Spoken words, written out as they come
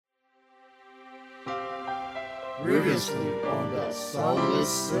Previously on the Sunless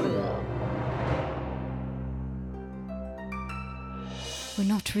Citadel. We're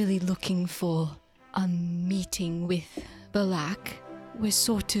not really looking for a meeting with Balak. We're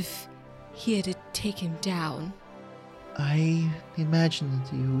sort of here to take him down. I imagined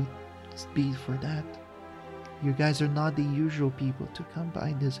you would be for that. You guys are not the usual people to come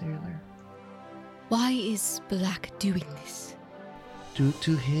by this area. Why is Balak doing this? Due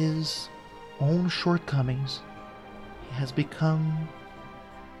to his own shortcomings, he has become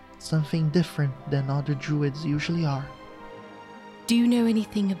something different than other druids usually are. Do you know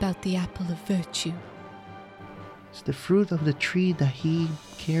anything about the Apple of Virtue? It's the fruit of the tree that he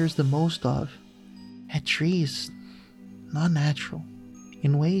cares the most of. That tree is not natural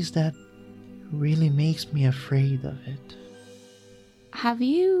in ways that really makes me afraid of it. Have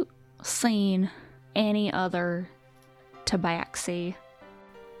you seen any other tabaxi?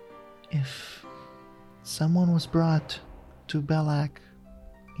 If someone was brought to Balak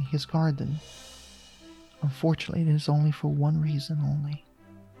in his garden, unfortunately it is only for one reason only.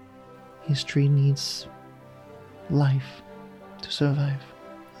 His tree needs life to survive.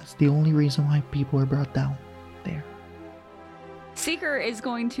 That's the only reason why people are brought down there. Seeker is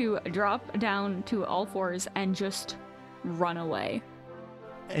going to drop down to all fours and just run away.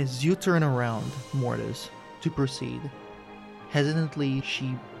 As you turn around, Mortis, to proceed, hesitantly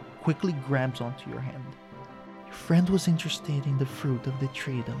she quickly grabs onto your hand. Your friend was interested in the fruit of the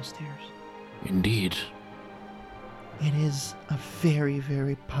tree downstairs. Indeed. It is a very,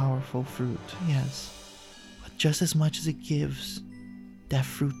 very powerful fruit, yes. But just as much as it gives, that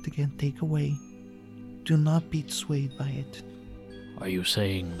fruit can take away. Do not be swayed by it. Are you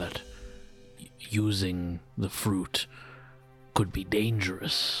saying that using the fruit could be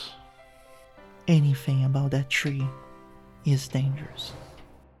dangerous? Anything about that tree is dangerous.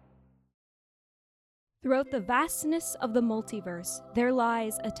 Throughout the vastness of the multiverse, there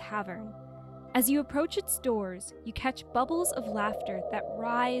lies a tavern. As you approach its doors, you catch bubbles of laughter that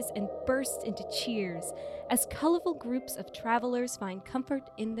rise and burst into cheers as colorful groups of travelers find comfort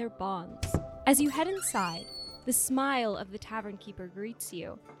in their bonds. As you head inside, the smile of the tavern keeper greets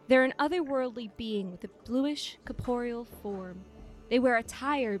you. They're an otherworldly being with a bluish, corporeal form. They wear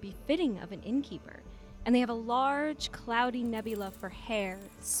attire befitting of an innkeeper, and they have a large, cloudy nebula for hair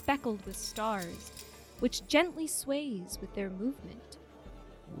speckled with stars, which gently sways with their movement.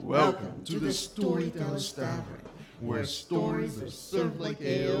 Welcome to the Storyteller's Tavern, where stories are served like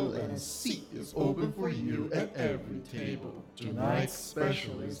ale and a seat is open for you at every table. Tonight's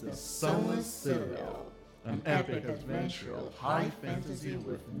special is the Sunless Citadel, an epic adventure of high fantasy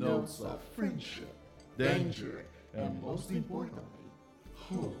with notes of friendship, danger, and most importantly,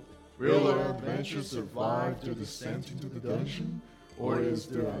 hope. Will our adventure survive to descent into the dungeon? Or is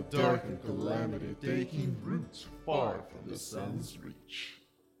there a darker calamity taking root far from the sun's reach?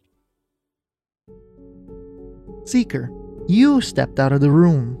 Seeker, you stepped out of the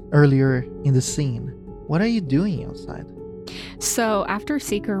room earlier in the scene. What are you doing outside? So after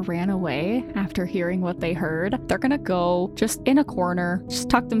Seeker ran away, after hearing what they heard, they're gonna go just in a corner, just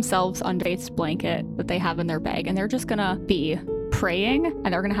tuck themselves under Faith's blanket that they have in their bag, and they're just gonna be praying,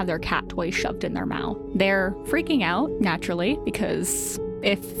 and they're gonna have their cat toy shoved in their mouth. They're freaking out, naturally, because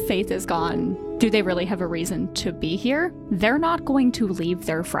if Faith is gone, do they really have a reason to be here? They're not going to leave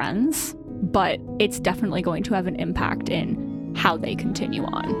their friends, but it's definitely going to have an impact in how they continue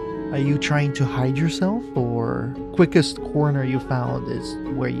on. Are you trying to hide yourself, or quickest corner you found is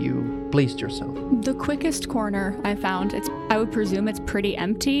where you placed yourself? The quickest corner I found, I would presume it's pretty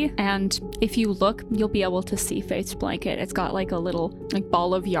empty, and if you look, you'll be able to see Faith's blanket. It's got like a little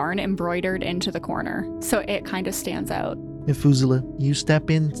ball of yarn embroidered into the corner, so it kind of stands out. Methuselah, you step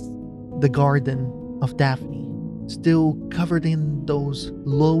in the garden of Daphne, still covered in those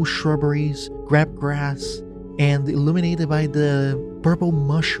low shrubberies, grab grass, and illuminated by the purple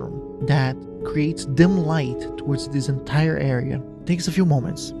mushroom that creates dim light towards this entire area. It takes a few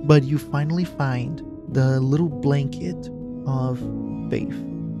moments, but you finally find the little blanket of Faith,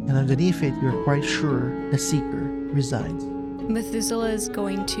 and underneath it you're quite sure the Seeker resides. Methuselah is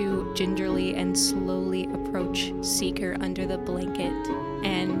going to gingerly and slowly approach Seeker under the blanket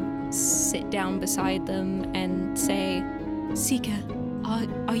and sit down beside them and say, Seeker,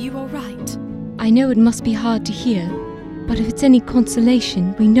 are you alright? I know it must be hard to hear, but if it's any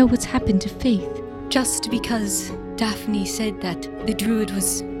consolation, we know what's happened to Faith. Just because Daphne said that the druid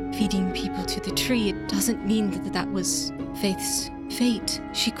was feeding people to the tree, it doesn't mean that was Faith's fate.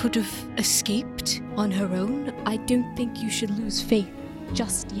 She could have escaped on her own. I don't think you should lose faith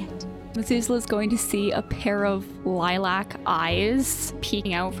just yet. Methuselah's going to see a pair of lilac eyes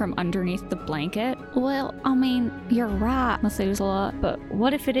peeking out from underneath the blanket. Well, I mean, you're right, Methuselah, but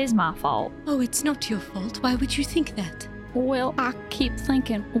what if it is my fault? Oh, it's not your fault. Why would you think that? Well, I keep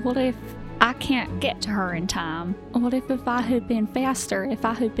thinking, what if I can't get to her in time? What if I had been faster, if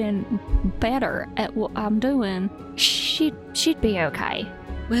I had been better at what I'm doing, she'd be okay.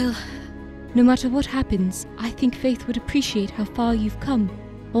 Well, no matter what happens, I think Faith would appreciate how far you've come,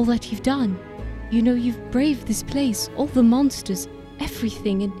 all that you've done. You know, you've braved this place, all the monsters,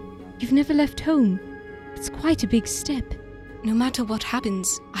 everything, and you've never left home. It's quite a big step. No matter what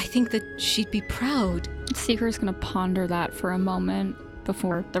happens, I think that she'd be proud. Seeker's gonna ponder that for a moment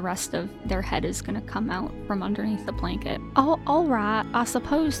before the rest of their head is gonna come out from underneath the blanket. All right, I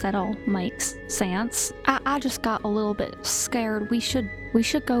suppose that all makes sense. I just got a little bit scared. We should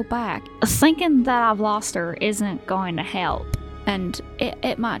go back. Thinking that I've lost her isn't going to help. And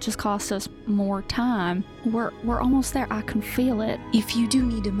it might just cost us more time. We're almost there. I can feel it. If you do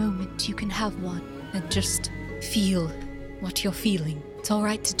need a moment, you can have one and just feel what you're feeling. It's all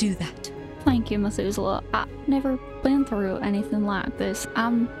right to do that. Thank you, Methuselah. I've never been through anything like this.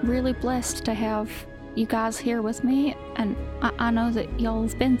 I'm really blessed to have you guys here with me, and I know that y'all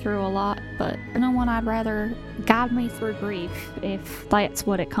have been through a lot, but no one I'd rather guide me through grief if that's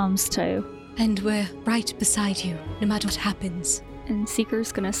what it comes to. And we're right beside you, no matter what happens. And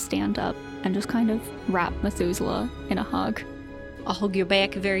Seeker's gonna stand up and just kind of wrap Methuselah in a hug. I'll hug your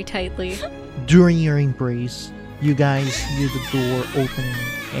back very tightly. During your embrace, you guys hear the door opening,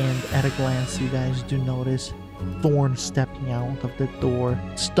 and at a glance, you guys do notice Thorn stepping out of the door,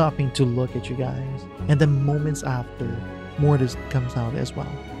 stopping to look at you guys. And then moments after, Mortis comes out as well.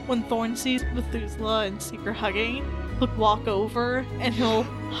 When Thorn sees Methuselah and Seeker hugging, he'll walk over and he'll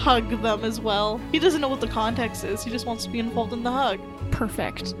hug them as well. He doesn't know what the context is, he just wants to be involved in the hug.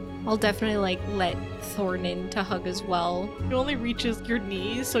 Perfect. I'll definitely let Thorn in to hug as well. He only reaches your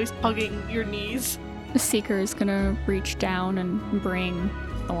knees, so he's hugging your knees. The Seeker is gonna reach down and bring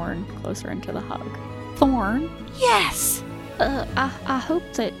Thorn closer into the hug. Thorn? Yes! I hope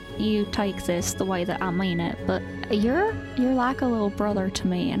that you take this the way that I mean it, but you're like a little brother to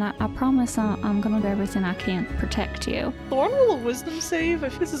me, and I promise I'm gonna do everything I can to protect you. Thorn will a wisdom save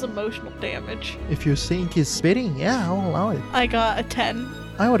if this is emotional damage. If you're saying he's spitting, yeah, I'll allow it. I got a 10.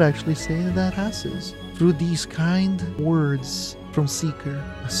 I would actually say that passes. Through these kind words from Seeker,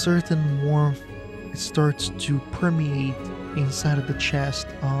 a certain warmth starts to permeate inside of the chest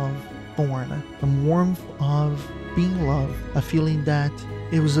of Thorn. A warmth of being loved, a feeling that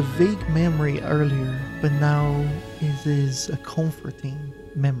it was a vague memory earlier, but now it is a comforting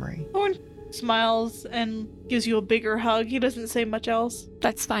memory. Thorn smiles and gives you a bigger hug. He doesn't say much else.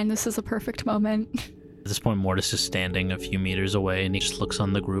 That's fine, this is a perfect moment. At this point, Mortis is standing a few meters away, and he just looks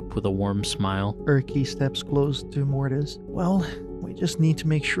on the group with a warm smile. Erky steps close to Mortis. Well, we just need to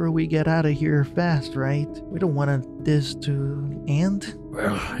make sure we get out of here fast, right? We don't want this to end.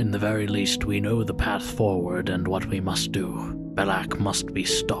 Well, in the very least, we know the path forward and what we must do. Belak must be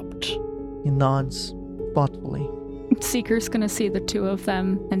stopped. He nods thoughtfully. Seeker's gonna see the two of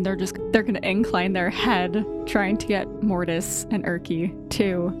them, and they're gonna incline their head, trying to get Mortis and Erky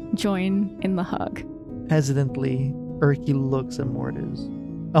to join in the hug. Hesitantly, Erky looks at Mortis,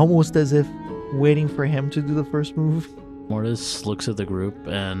 almost as if waiting for him to do the first move. Mortis looks at the group,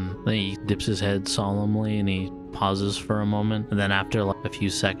 and then he dips his head solemnly, and he pauses for a moment. And then after a few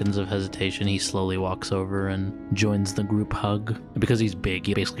seconds of hesitation, he slowly walks over and joins the group hug. And because he's big,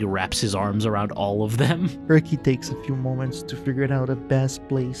 he basically wraps his arms around all of them. Erky takes a few moments to figure out the best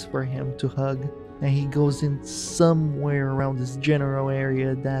place for him to hug. And he goes in somewhere around this general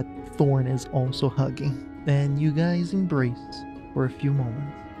area that Thorn is also hugging. And you guys embrace for a few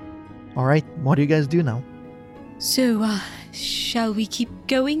moments. Alright, what do you guys do now? So, shall we keep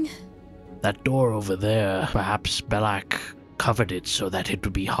going? That door over there, perhaps Belak covered it so that it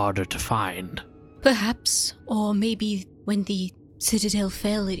would be harder to find. Perhaps, or maybe when the Citadel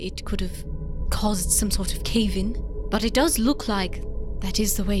fell, it could have caused some sort of cave-in. But it does look like that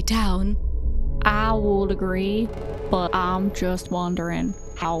is the way down. I would agree, but I'm just wondering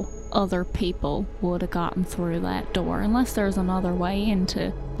how other people would have gotten through that door, unless there's another way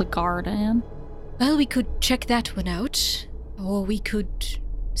into the garden. Well, we could check that one out, or we could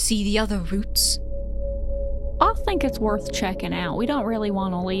see the other routes. I think it's worth checking out. We don't really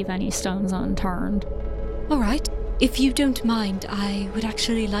want to leave any stones unturned. Alright, if you don't mind, I would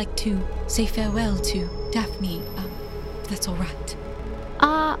actually like to say farewell to Daphne, if that's alright.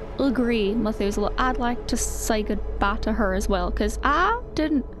 I agree, Methuselah. I'd like to say goodbye to her as well, because I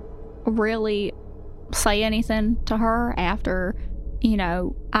didn't really say anything to her after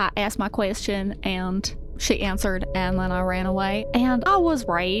I asked my question and she answered, and then I ran away. And I was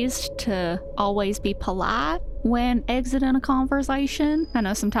raised to always be polite when exiting a conversation. I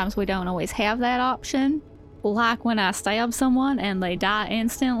know sometimes we don't always have that option, like when I stab someone and they die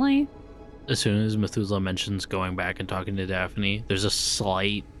instantly. As soon as Methuselah mentions going back and talking to Daphne, there's a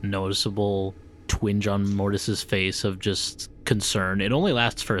slight noticeable twinge on Mortis's face of just concern. It only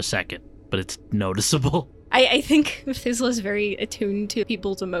lasts for a second, but it's noticeable. I think Methuselah is very attuned to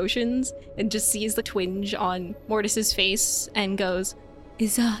people's emotions and just sees the twinge on Mortis's face and goes,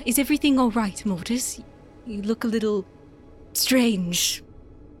 Is everything all right, Mortis? You look a little strange.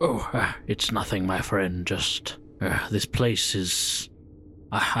 Oh, it's nothing, my friend. Just, this place is...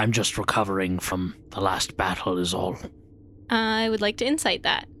 I'm just recovering from the last battle is all. I would like to insight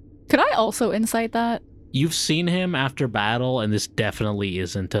that. Could I also insight that? You've seen him after battle, and this definitely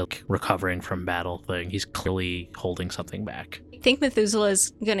isn't a recovering from battle thing. He's clearly holding something back. I think Methuselah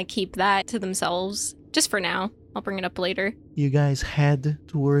is going to keep that to themselves, just for now. I'll bring it up later. You guys head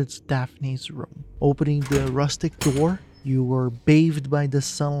towards Daphne's room. Opening the rustic door, you were bathed by the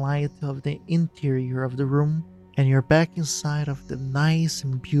sunlight of the interior of the room, and you're back inside of the nice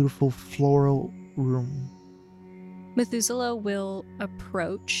and beautiful floral room. Methuselah will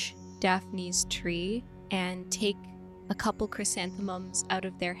approach Daphne's tree and take a couple chrysanthemums out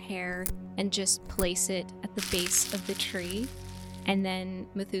of their hair and just place it at the base of the tree. And then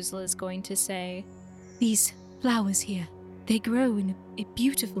Methuselah is going to say, These flowers here, they grow in a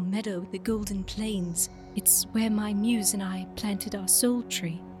beautiful meadow with the golden plains. It's where my muse and I planted our soul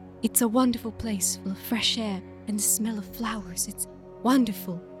tree. It's a wonderful place full of fresh air and the smell of flowers. It's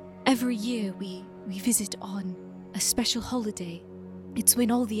wonderful. Every year we visit on a special holiday. It's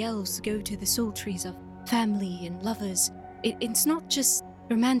when all the elves go to the soul trees of family and lovers. It's not just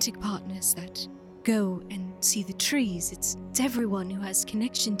romantic partners that go and see the trees. It's everyone who has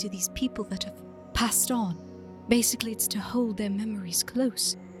connection to these people that have passed on. Basically, it's to hold their memories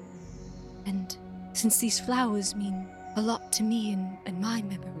close. And since these flowers mean a lot to me and my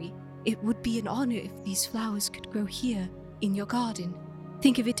memory, it would be an honor if these flowers could grow here in your garden.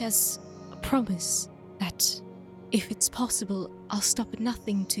 Think of it as a promise that if it's possible, I'll stop at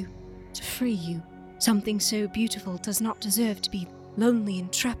nothing to free you. Something so beautiful does not deserve to be lonely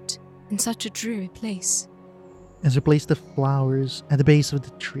and trapped in such a dreary place. As you place the flowers at the base of the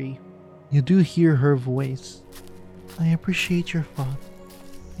tree, you do hear her voice. I appreciate your thought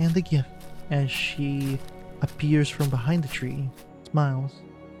and the gift. As she appears from behind the tree, smiles,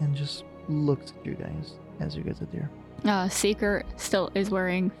 and just looks at you guys as you guys are there. Seeker still is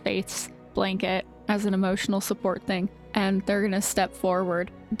wearing Faith's blanket as an emotional support thing, and they're gonna step forward.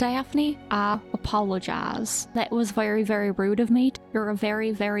 Daphne, I apologize. That was very, very rude of me. You're a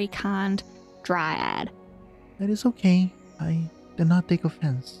very, very kind dryad. That is okay. I do not take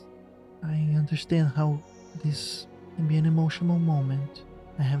offense. I understand how this can be an emotional moment.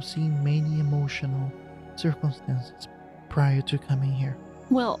 I have seen many emotional circumstances prior to coming here.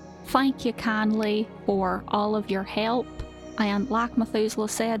 Well, thank you kindly for all of your help. And like Methuselah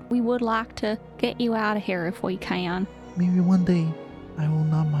said, we would like to get you out of here if we can. Maybe one day I will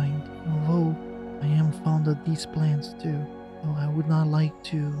not mind, although I am fond of these plants too. So I would not like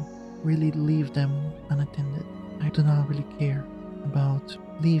to really leave them unattended. I do not really care about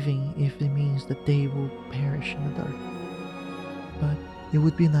leaving if it means that they will perish in the dark. But it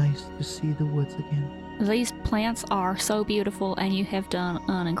would be nice to see the woods again. These plants are so beautiful and you have done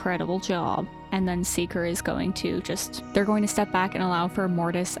an incredible job. And then Seeker is going to they're going to step back and allow for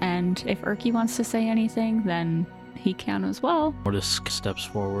Mortis, and if Erky wants to say anything, then he can as well. Mortis steps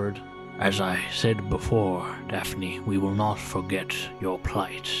forward. As I said before, Daphne, we will not forget your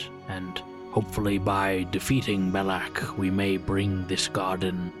plight, and hopefully by defeating Belak, we may bring this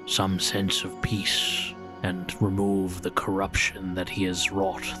garden some sense of peace and remove the corruption that he has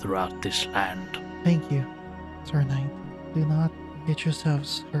wrought throughout this land. Thank you, Sir Knight. Do not get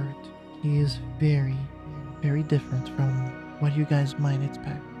yourselves hurt. He is very, very different from what you guys might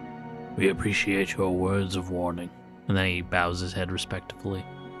expect. We appreciate your words of warning. And then he bows his head respectfully.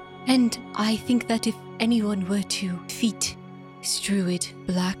 And I think that if anyone were to defeat this druid,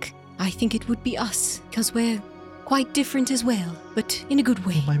 Black, I think it would be us, because we're quite different as well, but in a good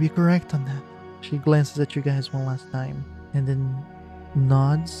way. You might be correct on that. She glances at you guys one last time, and then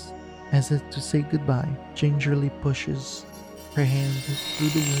nods as if to say goodbye, gingerly pushes her hand through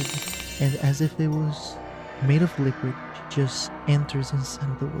the wood, and as if it was made of liquid, she just enters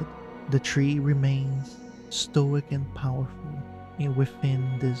inside the wood. The tree remains stoic and powerful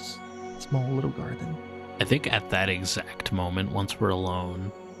within this small little garden. I think at that exact moment, once we're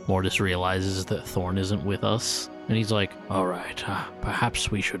alone, Mortis realizes that Thorn isn't with us, And he's like, all right,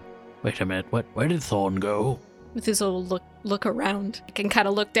 perhaps we should... Wait a minute, where did Thorn go? Methuselah will look around. I can kind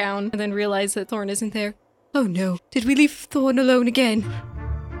of look down and then realize that Thorn isn't there. Oh no, did we leave Thorn alone again?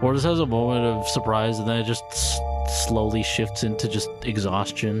 Ordis has a moment of surprise and then it just slowly shifts into just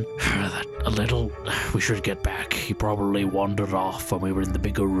exhaustion. We should get back. He probably wandered off when we were in the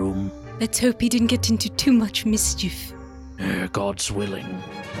bigger room. Let's hope he didn't get into too much mischief. God's willing.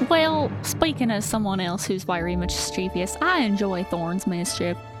 Well, speaking as someone else who's very mischievous, I enjoy Thorn's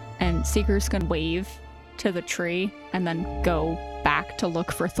mischief. And Seeker's gonna wave to the tree and then go back to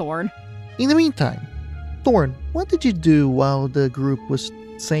look for Thorn. In the meantime, Thorn, what did you do while the group was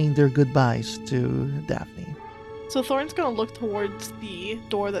saying their goodbyes to Daphne? So Thorn's gonna look towards the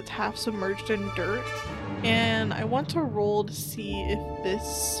door that's half submerged in dirt, and I want to roll to see if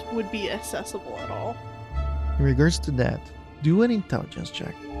this would be accessible at all. In regards to that, do an intelligence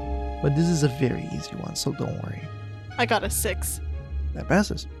check. But this is a very easy one, so don't worry. I got a 6. That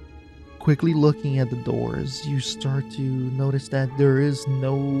passes. Quickly looking at the doors, you start to notice that there is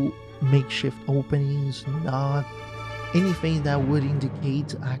no makeshift openings, not anything that would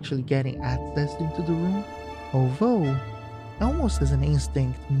indicate actually getting access into the room. Although, almost as an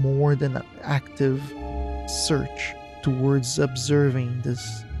instinct more than an active search towards observing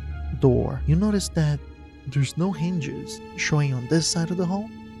this door, you notice that there's no hinges showing on this side of the hall.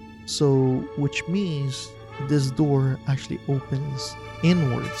 So, which means this door actually opens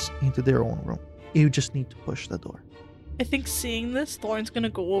inwards into their own room. You just need to push the door. I think seeing this, Thorn's gonna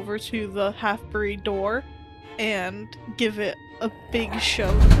go over to the half-buried door and give it a big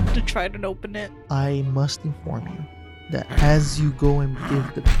shove to try to open it. I must inform you that as you go and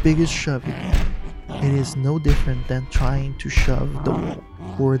give the biggest shove you can, it is no different than trying to shove the wall.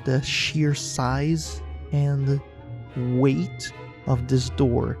 For the sheer size and weight of this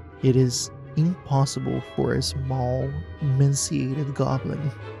door, it is impossible for a small, emaciated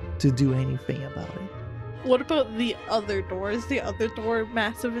goblin to do anything about it. What about the other door? Is the other door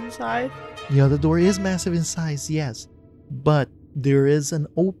massive in size? The other door is massive in size, yes, but there is an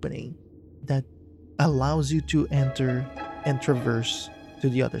opening that allows you to enter and traverse to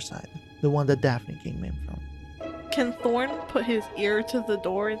the other side, the one that Daphne came in from. Can Thorn put his ear to the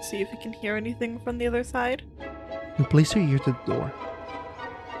door and see if he can hear anything from the other side? You place your ear to the door,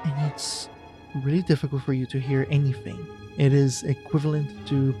 and it's really difficult for you to hear anything. It is equivalent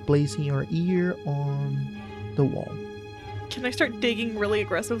to placing your ear on the wall. Can I start digging really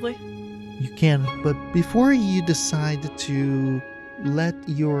aggressively? You can, but before you decide to let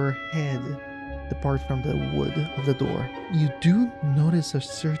your head depart from the wood of the door, you do notice a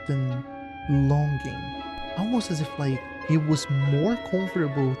certain longing, almost as if like it was more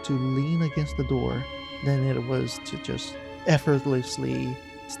comfortable to lean against the door than it was to just effortlessly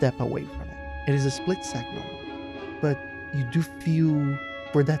step away from it. It is a split second, but you do feel,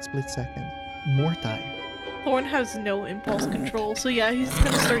 for that split second, more tired. Thorn has no impulse control, so yeah, he's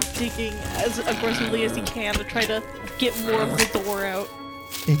gonna start digging as aggressively as he can to try to get more of the door out.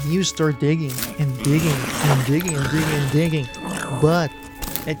 And you start digging and digging and digging and digging and digging, but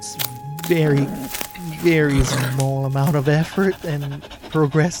it's very, very small amount of effort and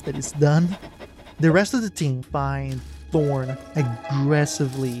progress that is done. The rest of the team find Thorn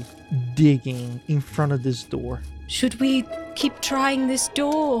aggressively digging in front of this door. Should we keep trying this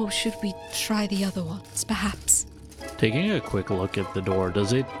door, or should we try the other ones, perhaps? Taking a quick look at the door,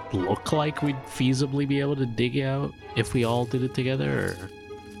 does it look like we'd feasibly be able to dig out if we all did it together? Or?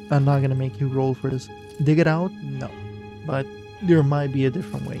 I'm not gonna make you roll for this. Dig it out? No. But there might be a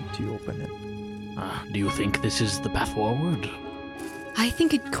different way to open it. Do you think this is the path forward? I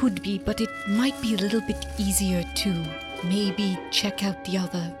think it could be, but it might be a little bit easier to maybe check out the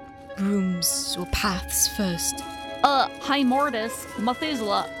other rooms or paths first. Hey Mortis,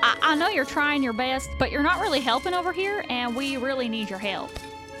 Methuselah, I know you're trying your best, but you're not really helping over here, and we really need your help.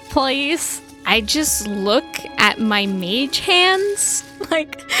 Please? I just look at my mage hands,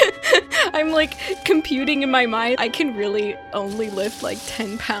 like, I'm like computing in my mind. I can really only lift like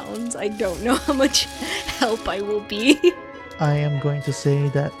 10 pounds. I don't know how much help I will be. I am going to say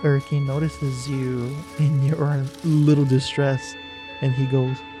that Erkin notices you in your little distress, and he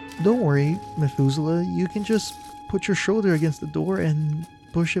goes, "Don't worry, Methuselah, you can just put your shoulder against the door and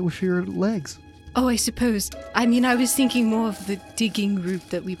push it with your legs." Oh, I suppose. I mean, I was thinking more of the digging route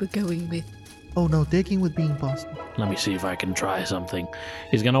that we were going with. Oh no, digging would be impossible. Let me see if I can try something.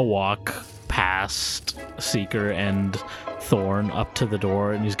 He's gonna walk past Seeker and Thorn up to the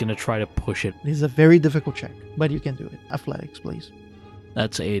door, and he's gonna try to push it. It is a very difficult check, but you can do it. Athletics, please.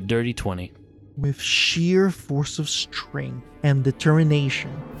 That's a dirty 20. With sheer force of strength and determination,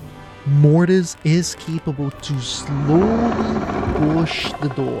 Mortis is capable to slowly push the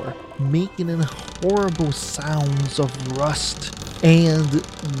door, making horrible sounds of rust and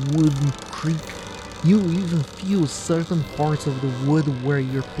wooden creak. You even feel certain parts of the wood where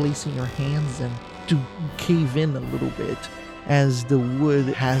you're placing your hands in to cave in a little bit, as the wood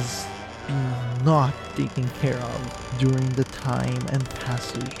has been not taken care of during the time and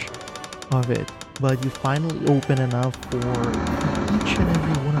passage of it. But you finally open enough for each and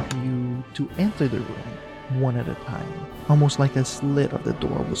every one of you to enter the room one at a time. Almost like a slit of the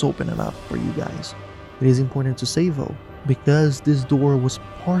door was open enough for you guys. It is important to say though, because this door was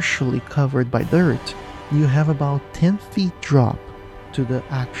partially covered by dirt, you have about 10 feet drop to the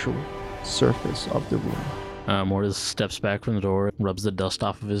actual surface of the room. Mortis steps back from the door, rubs the dust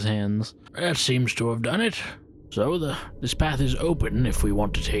off of his hands. That seems to have done it. So this path is open if we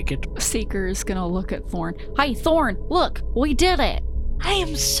want to take it. Seeker is gonna look at Thorn. Hey, Thorn, look, we did it. I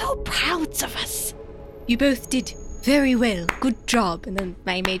am so proud of us. You both did very well. Good job. And then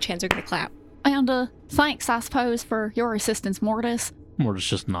my mage hands are gonna clap. And thanks, I suppose, for your assistance, Mortis. Mortis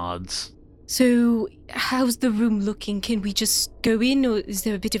just nods. So, how's the room looking? Can we just go in, or is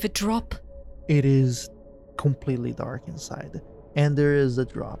there a bit of a drop? It is completely dark inside, and there is a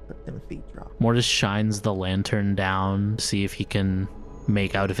drop, a 10 feet drop. Mortis shines the lantern down, see if he can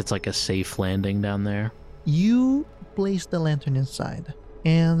make out if it's like a safe landing down there. You place the lantern inside,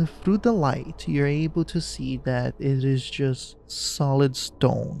 and through the light, you're able to see that it is just solid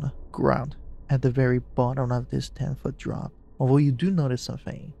stone ground at the very bottom of this 10-foot drop. Although you do notice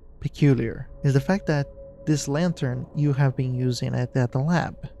something peculiar, is the fact that this lantern you have been using at the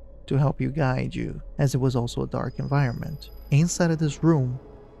lab to help you guide you, as it was also a dark environment. Inside of this room,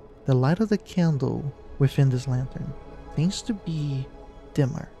 the light of the candle within this lantern seems to be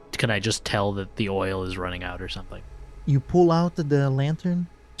dimmer. Can I just tell that the oil is running out or something? You pull out the lantern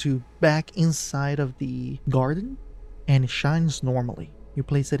to back inside of the garden, and it shines normally. You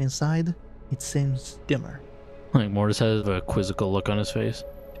place it inside, it seems dimmer. Like Mortis has a quizzical look on his face.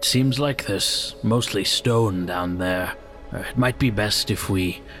 It seems like there's mostly stone down there. It might be best if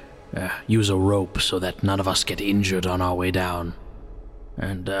we use a rope so that none of us get injured on our way down.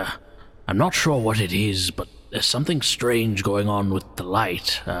 And I'm not sure what it is, but there's something strange going on with the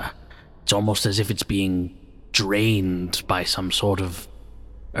light. It's almost as if it's being drained by some sort of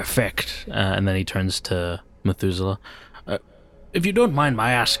effect. And then he turns to Methuselah. If you don't mind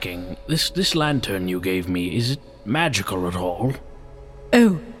my asking, this lantern you gave me, is it magical at all?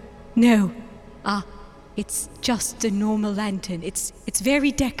 Oh, no. It's just a normal lantern. It's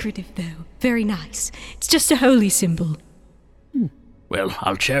very decorative, though. Very nice. It's just a holy symbol. Well,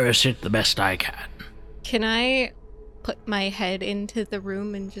 I'll cherish it the best I can. Can I put my head into the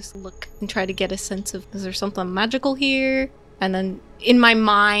room and just look and try to get a sense of, is there something magical here? And then in my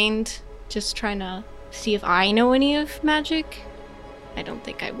mind, just trying to see if I know any of magic. I don't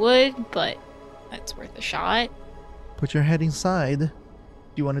think I would, but that's worth a shot. Put your head inside. Do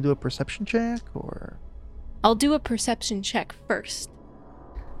you want to do a perception check, or? I'll do a perception check first.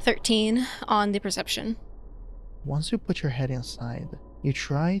 13 on the perception. Once you put your head inside, you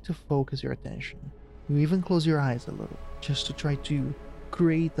try to focus your attention. You even close your eyes a little, just to try to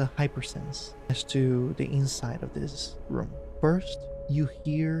create a hypersense as to the inside of this room. First, you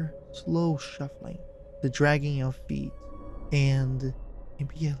hear slow shuffling, the dragging of feet, and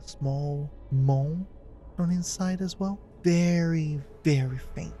maybe a small moan from inside as well. Very, very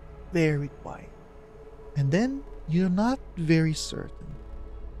faint, very quiet. And then you're not very certain,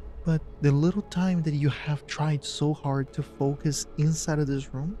 but the little time that you have tried so hard to focus inside of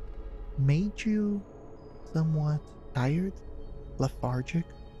this room made you somewhat tired, lethargic.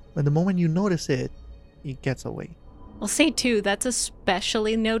 But the moment you notice it, it gets away. I'll say too, that's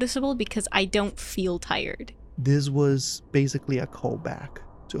especially noticeable because I don't feel tired. This was basically a callback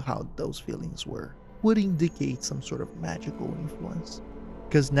to how those feelings were. Would indicate some sort of magical influence,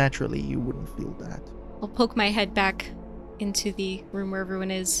 because naturally you wouldn't feel that. I'll poke my head back into the room where everyone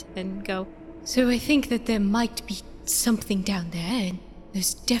is and go, So I think that there might be something down there, and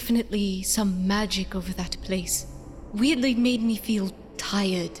there's definitely some magic over that place. Weirdly made me feel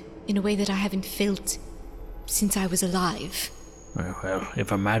tired in a way that I haven't felt since I was alive. Well,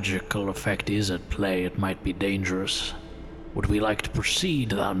 if a magical effect is at play, it might be dangerous. Would we like to proceed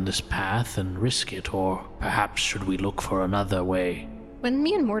down this path and risk it, or perhaps should we look for another way? when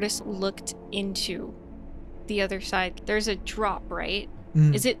me and Mortis looked into the other side, there's a drop, right?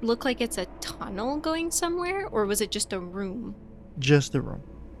 Does it look like it's a tunnel going somewhere, or was it just a room? Just a room.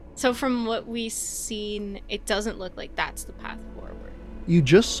 So from what we've seen, it doesn't look like that's the path forward. You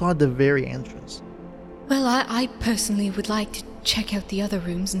just saw the very entrance. Well, I personally would like to check out the other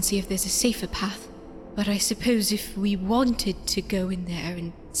rooms and see if there's a safer path. But I suppose if we wanted to go in there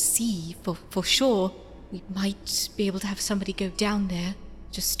and see for sure, we might be able to have somebody go down there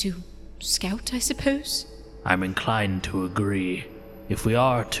just to scout, I suppose. I'm inclined to agree. If we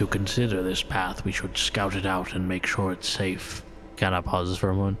are to consider this path, we should scout it out and make sure it's safe. Kind of pauses for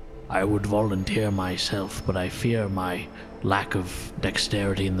a moment. I would volunteer myself, but I fear my lack of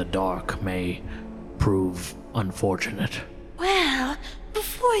dexterity in the dark may prove unfortunate. Well,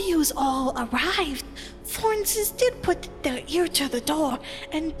 before yous all arrived, Thorns did put their ear to the door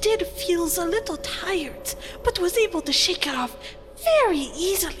and did feels a little tired, but was able to shake it off very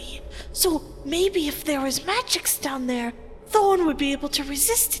easily. So maybe if there was magics down there, Thorn would be able to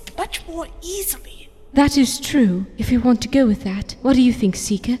resist it much more easily. That is true, if you want to go with that. What do you think,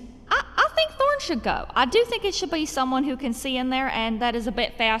 Seeker? I think Thorn should go. I do think it should be someone who can see in there and that is a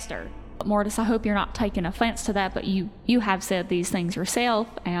bit faster. Mortis, I hope you're not taking offense to that, but you have said these things yourself,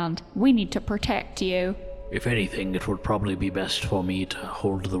 and we need to protect you. If anything, it would probably be best for me to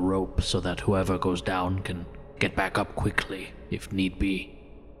hold the rope so that whoever goes down can get back up quickly, if need be.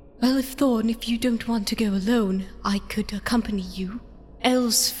 Well, if you don't want to go alone, I could accompany you.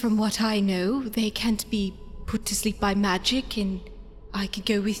 Elves, from what I know, they can't be put to sleep by magic, and I could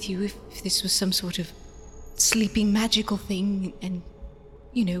go with you if this was some sort of sleeping magical thing, and,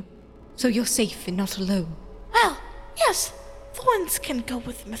 so you're safe and not alone. Well, yes, Thorns can go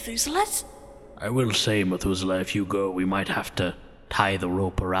with Methuselah. I will say, Methuselah, if you go, we might have to tie the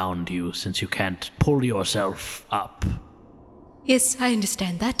rope around you since you can't pull yourself up. Yes, I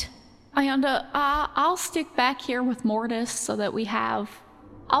understand that. And I'll stick back here with Mortis so that we have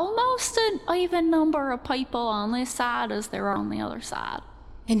almost an even number of people on this side as there are on the other side.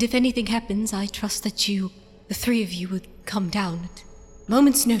 And if anything happens, I trust that the three of you, would come down at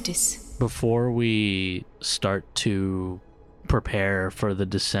moment's notice. Before we start to prepare for the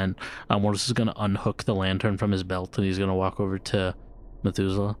descent, Mortis is going to unhook the lantern from his belt and he's going to walk over to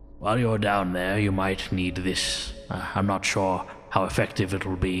Methuselah. While you're down there, you might need this. I'm not sure how effective it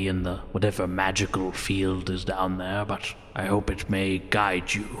will be in the whatever magical field is down there, but I hope it may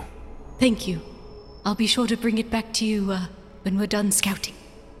guide you. Thank you. I'll be sure to bring it back to you when we're done scouting.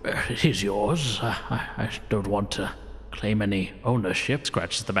 It is yours. I don't want to claim any ownership.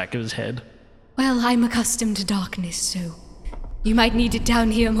 Scratches the back of his head. Well, I'm accustomed to darkness, so you might need it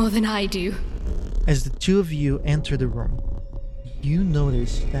down here more than I do. As the two of you enter the room, you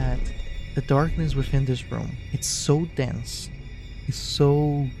notice that the darkness within this room, it's so dense, it's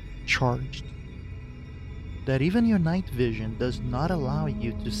so charged, that even your night vision does not allow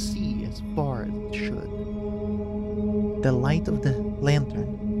you to see as far as it should. The light of the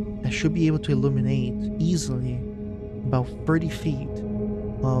lantern that should be able to illuminate easily about 30 feet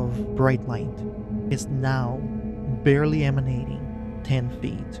of bright light is now barely emanating 10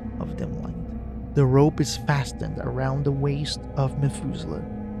 feet of dim light. The rope is fastened around the waist of Methuselah.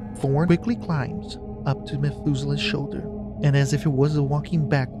 Thorn quickly climbs up to Methuselah's shoulder, and as if it was walking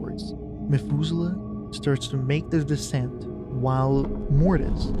backwards, Methuselah starts to make the descent while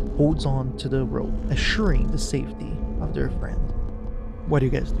Mortis holds on to the rope, assuring the safety of their friend. What do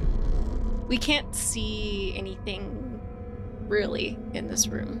you guys do? We can't see anything really in this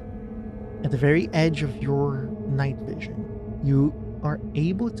room. At the very edge of your night vision, you are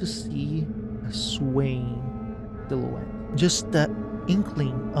able to see a swaying silhouette. Just the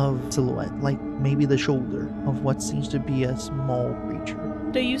inkling of silhouette, like maybe the shoulder of what seems to be a small creature.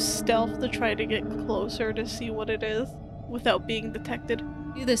 Do you stealth to try to get closer to see what it is without being detected?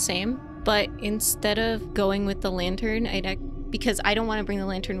 Do the same, but instead of going with the lantern, because I don't want to bring the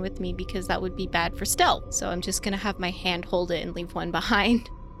lantern with me because that would be bad for stealth. So I'm just going to have my hand hold it and leave one behind.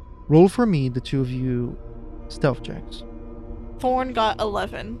 Roll for me, the two of you, stealth checks. Thorn got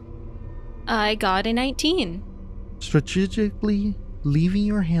 11. I got a 19. Strategically leaving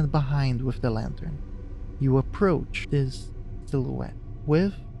your hand behind with the lantern, you approach this silhouette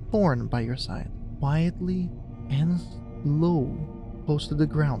with Thorn by your side, quietly and low, close to the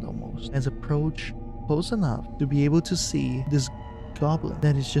ground almost, as approach close enough to be able to see this goblin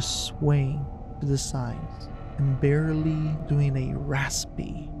that is just swaying to the sides and barely doing a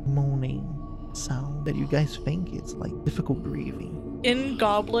raspy, moaning sound that you guys think it's like difficult breathing. In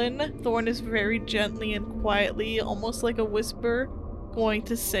Goblin, Thorn is very gently and quietly, almost like a whisper, going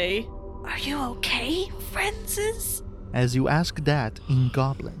to say, "Are you okay, friendses?" As you ask that in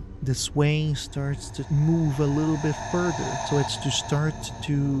Goblin, the swaying starts to move a little bit further, so it's to start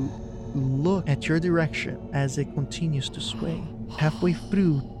to look at your direction as it continues to sway. Halfway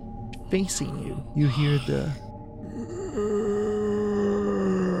through, facing you, you hear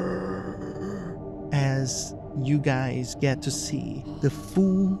as you guys get to see the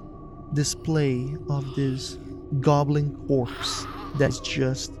full display of this goblin corpse that's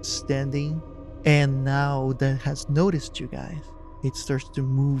just standing, and now that has noticed you guys, it starts to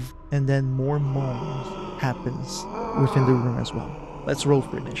move, and then more moans happens within the room as well. Let's roll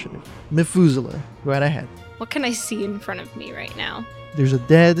for initiative. Methuselah, right ahead. What can I see in front of me right now? There's a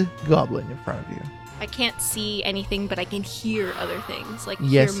dead goblin in front of you. I can't see anything, but I can hear other things, like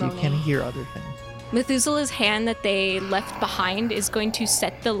Yes, hear you moaning. can hear other things. Methuselah's hand that they left behind is going to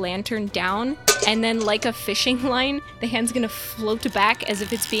set the lantern down, and then like a fishing line, the hand's gonna float back as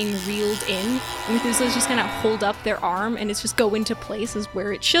if it's being reeled in. And Methuselah's just gonna hold up their arm, and it's just go into place as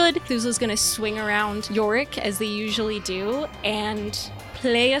where it should. Methuselah's gonna swing around Yorick, as they usually do, and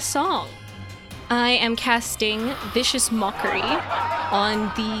play a song. I am casting Vicious Mockery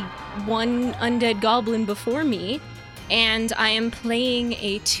on the one undead goblin before me, and I am playing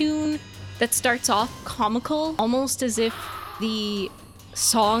a tune that starts off comical, almost as if the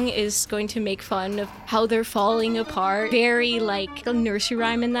song is going to make fun of how they're falling apart. Very like a nursery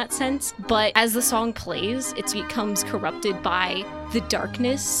rhyme in that sense. But as the song plays, it becomes corrupted by the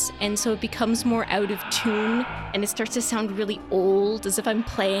darkness, and so it becomes more out of tune, and it starts to sound really old, as if I'm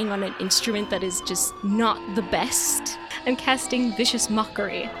playing on an instrument that is just not the best. I'm casting Vicious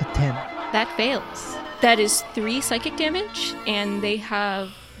Mockery. A 10. That fails. That is 3 psychic damage, and they have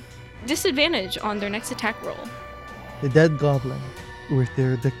disadvantage on their next attack roll. The dead goblin, with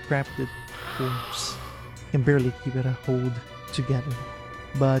their decrepit corpse, can barely keep it a hold together.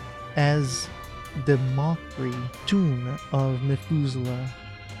 But as the mockery tune of Methuselah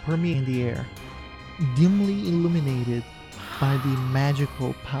permeates the air, dimly illuminated by the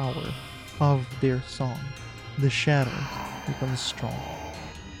magical power of their song, the shadow becomes strong.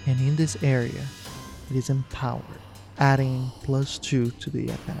 And in this area, it is empowered, adding +2 to the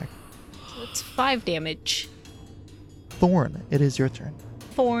attack. So it's 5 damage. Thorn, it is your turn.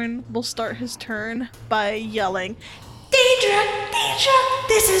 Thorn will start his turn by yelling, Danger! Danger!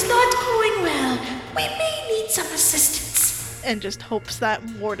 This is not going well. We may need some assistance. and just hopes that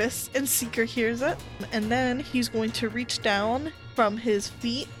Mortis and Seeker hears it. And then he's going to reach down from his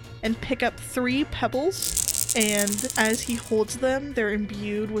feet and pick up 3 pebbles. And as he holds them, they're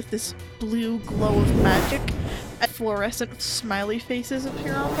imbued with this blue glow of magic. And fluorescent smiley faces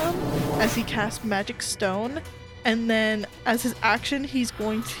appear on them as he casts Magic Stone. And then, as his action, he's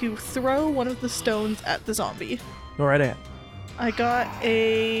going to throw one of the stones at the zombie. Go right ahead. I got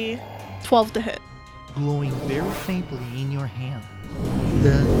a 12 to hit. Glowing very faintly in your hand.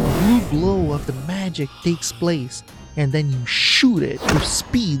 The blue glow of the magic takes place, and then you shoot it with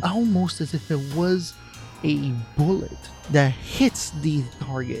speed, almost as if it was a bullet that hits the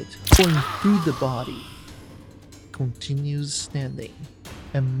target, going through the body. Continues standing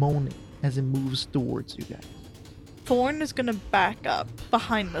and moaning as it moves towards you guys. Thorn is going to back up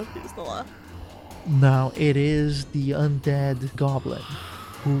behind Methuselah. Now it is the undead goblin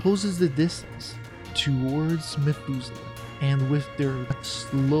who closes the distance towards Methuselah, and with their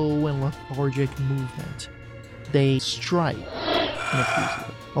slow and lethargic movement, they strike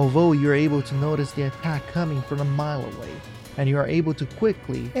Methuselah. Although you're able to notice the attack coming from a mile away, and you are able to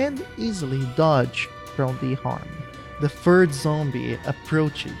quickly and easily dodge from the harm. The third zombie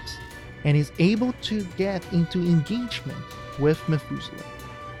approaches and is able to get into engagement with Methuselah.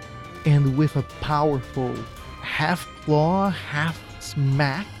 And with a powerful half claw, half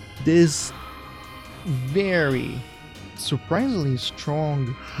smack, this very surprisingly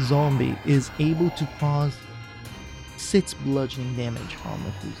strong zombie is able to cause 6 bludgeoning damage on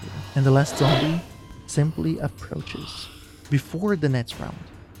Methuselah. And the last zombie simply approaches. Before the next round,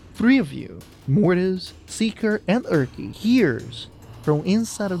 3 of you, Mortis, Seeker, and Urki, hears from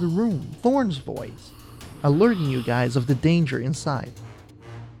inside of the room Thorn's voice, alerting you guys of the danger inside.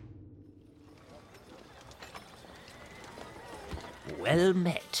 Well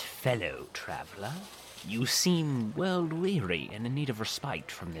met, fellow traveler. You seem world-weary and in need of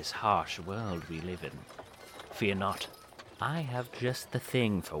respite from this harsh world we live in. Fear not, I have just the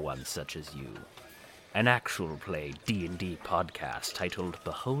thing for one such as you. An actual play D&D podcast titled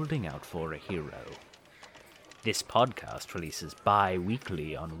Beholding Out for a Hero. This podcast releases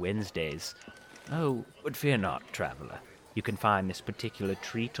bi-weekly on Wednesdays. Oh, but fear not, traveler. You can find this particular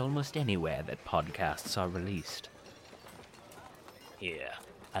treat almost anywhere that podcasts are released. Here,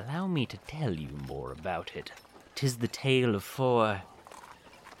 allow me to tell you more about it. 'Tis the tale of 4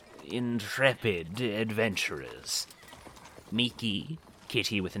 intrepid adventurers. Miki,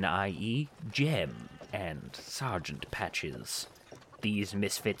 Kitty with an IE, Gem, and Sergeant Patches. These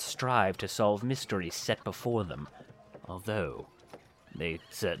misfits strive to solve mysteries set before them, although They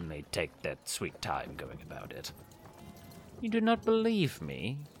certainly take their sweet time going about it. You do not believe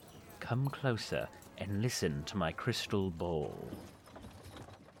me? Come closer and listen to my crystal ball.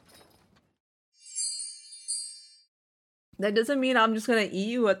 That doesn't mean I'm just gonna eat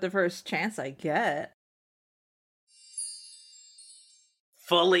you at the first chance I get.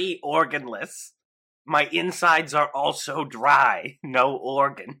 Fully organless. My insides are also dry. No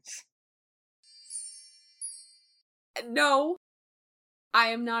organs. No, I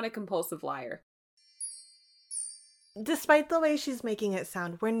am not a compulsive liar. Despite the way she's making it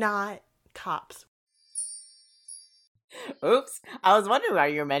sound, we're not cops. Oops. I was wondering why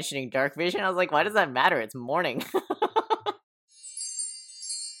you were mentioning dark vision. I was like, why does that matter? It's morning.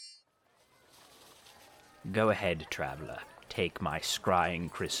 Go ahead, traveler. Take my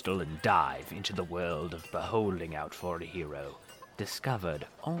scrying crystal and dive into the world of beholding out for a hero, discovered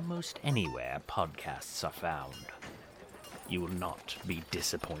almost anywhere podcasts are found. You will not be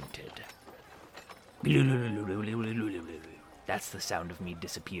disappointed. That's the sound of me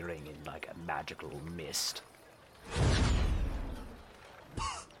disappearing in like a magical mist.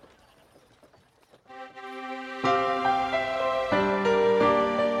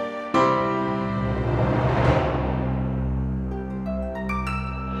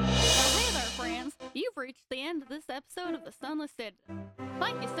 You've reached the end of this episode of the Sunless Citadel.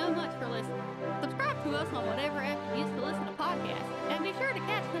 Thank you so much for listening. Subscribe to us on whatever app you use to listen to podcasts, and be sure to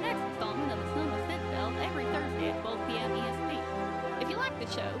catch the next installment of the Sunless Citadel every Thursday at 12 p.m. EST. If you like the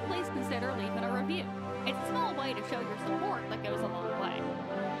show, please consider leaving a review. It's a small way to show your support that goes a long way.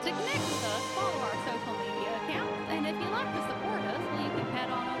 To connect with us, follow our social media accounts, and if you'd like to support us, well, you can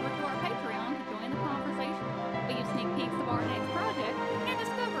head on over to our Patreon to join the conversation. We use sneak peeks of our next project and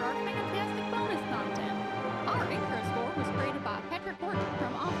discover our fantastic bonus content. Our intro score was created by Patrick Horton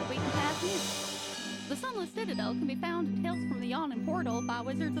from Off the Beaten Path Music. The Sunless Citadel can be found in Tales from the Yawning Portal by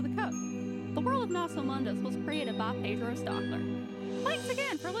Wizards of the Coast. The World of Nosomundus was created by Pedro Stockler. Thanks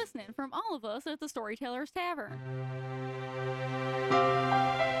again for listening from all of us at the Storyteller's Tavern.